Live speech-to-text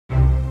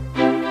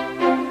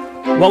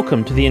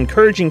Welcome to the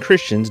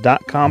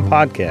EncouragingChristians.com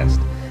podcast.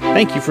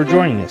 Thank you for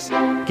joining us.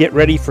 Get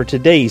ready for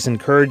today's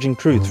encouraging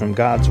truth from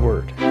God's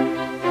Word.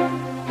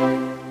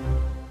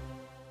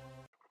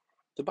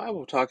 The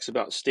Bible talks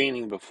about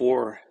standing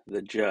before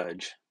the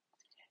judge,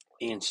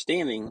 and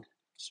standing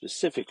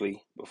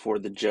specifically before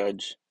the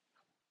judge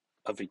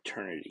of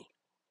eternity.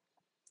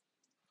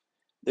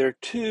 There are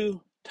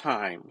two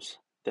times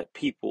that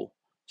people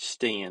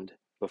stand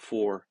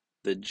before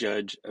the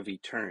judge of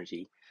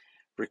eternity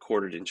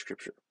recorded in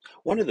Scripture.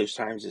 One of those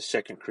times is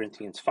 2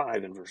 Corinthians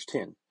 5 and verse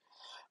 10.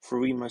 For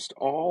we must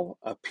all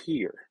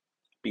appear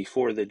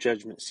before the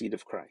judgment seat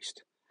of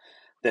Christ,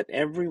 that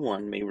every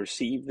one may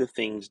receive the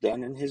things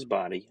done in his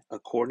body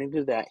according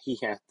to that he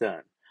hath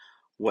done,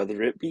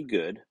 whether it be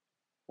good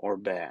or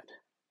bad.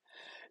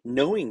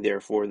 Knowing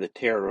therefore the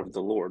terror of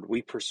the Lord,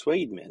 we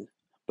persuade men,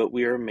 but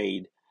we are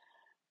made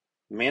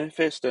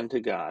manifest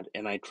unto God,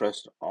 and I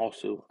trust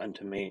also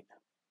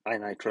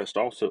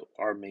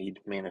are made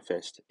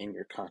manifest in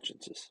your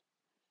consciences.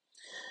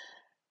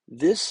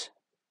 This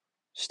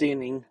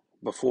standing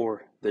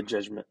before the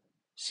judgment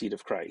seat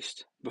of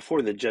Christ,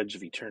 before the judge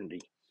of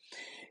eternity,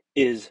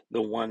 is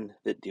the one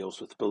that deals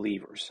with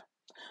believers.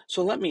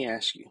 So let me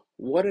ask you,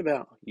 what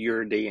about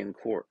your day in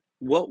court?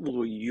 What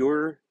will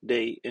your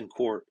day in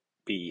court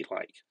be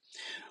like?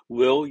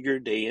 Will your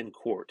day in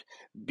court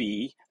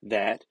be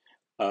that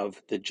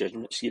of the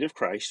judgment seat of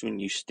Christ when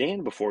you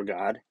stand before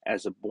God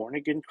as a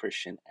born-again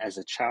Christian, as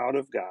a child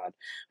of God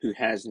who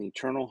has an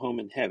eternal home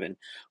in heaven,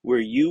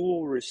 where you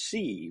will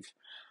receive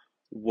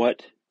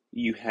what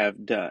you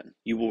have done?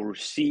 You will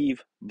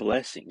receive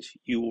blessings.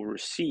 You will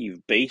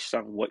receive based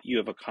on what you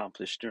have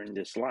accomplished during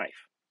this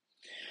life.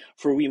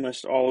 For we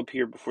must all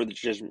appear before the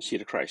judgment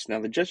seat of Christ. Now,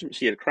 the judgment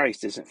seat of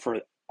Christ isn't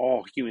for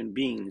all human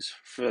beings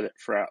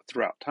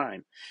throughout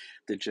time.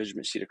 The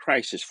judgment seat of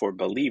Christ is for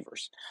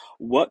believers.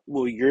 What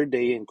will your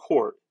day in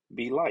court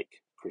be like,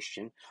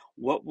 Christian?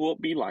 What will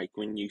it be like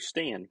when you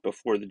stand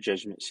before the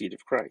judgment seat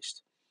of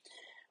Christ?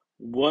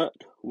 What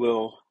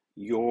will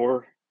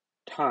your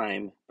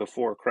time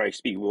before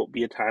Christ be? Will it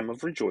be a time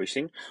of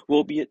rejoicing?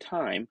 Will it be a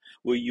time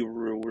where you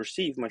will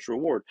receive much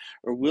reward?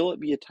 Or will it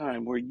be a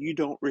time where you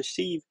don't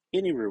receive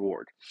any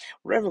reward?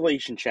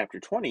 Revelation chapter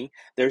 20,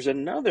 there's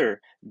another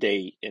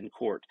day in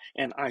court.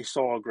 And I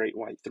saw a great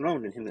white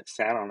throne, and him that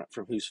sat on it,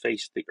 from whose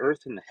face the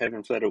earth and the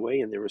heaven fled away,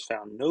 and there was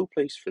found no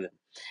place for them.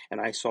 And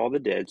I saw the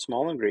dead,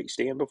 small and great,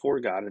 stand before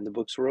God, and the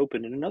books were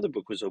opened, and another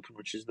book was opened,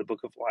 which is the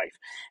book of life.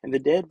 And the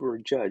dead were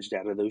judged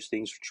out of those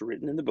things which are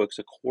written in the books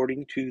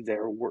according to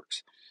their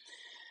works.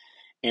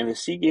 And the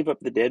sea gave up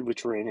the dead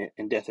which were in it,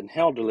 and death and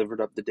hell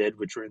delivered up the dead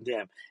which were in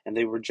them. And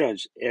they were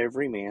judged,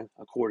 every man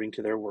according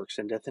to their works.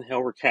 And death and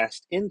hell were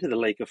cast into the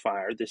lake of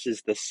fire. This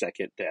is the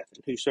second death.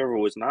 And whosoever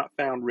was not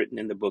found written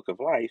in the book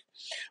of life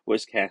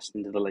was cast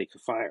into the lake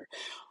of fire.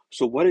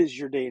 So what is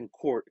your day in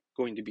court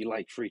going to be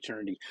like for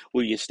eternity?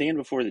 Will you stand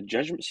before the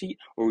judgment seat,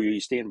 or will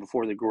you stand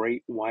before the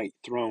great white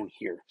throne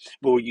here?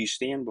 Will you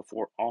stand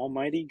before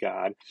Almighty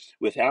God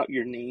without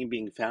your name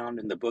being found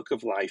in the book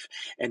of life,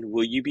 and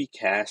will you be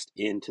cast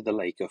into the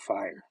lake of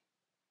fire?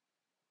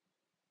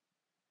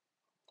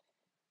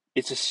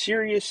 It's a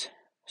serious,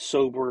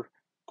 sober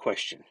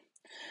question.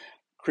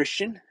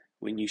 Christian,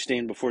 when you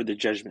stand before the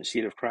judgment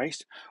seat of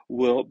Christ,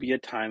 will it be a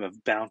time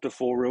of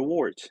bountiful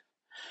rewards?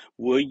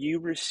 Will you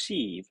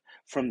receive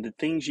from the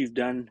things you've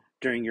done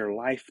during your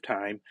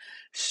lifetime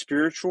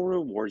spiritual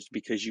rewards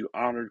because you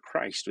honored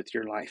Christ with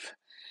your life?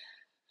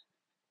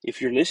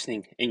 If you're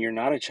listening and you're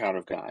not a child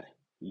of God,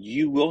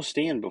 you will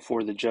stand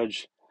before the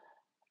judge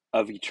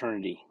of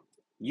eternity.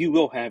 You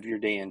will have your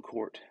day in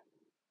court.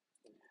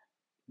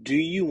 Do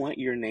you want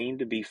your name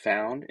to be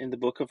found in the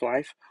book of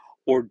life,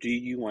 or do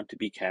you want to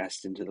be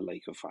cast into the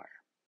lake of fire?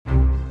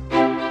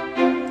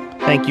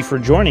 Thank you for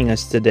joining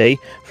us today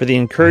for the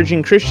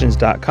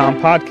EncouragingChristians.com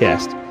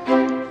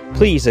podcast.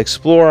 Please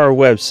explore our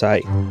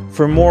website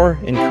for more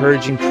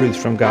encouraging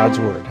truths from God's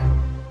Word.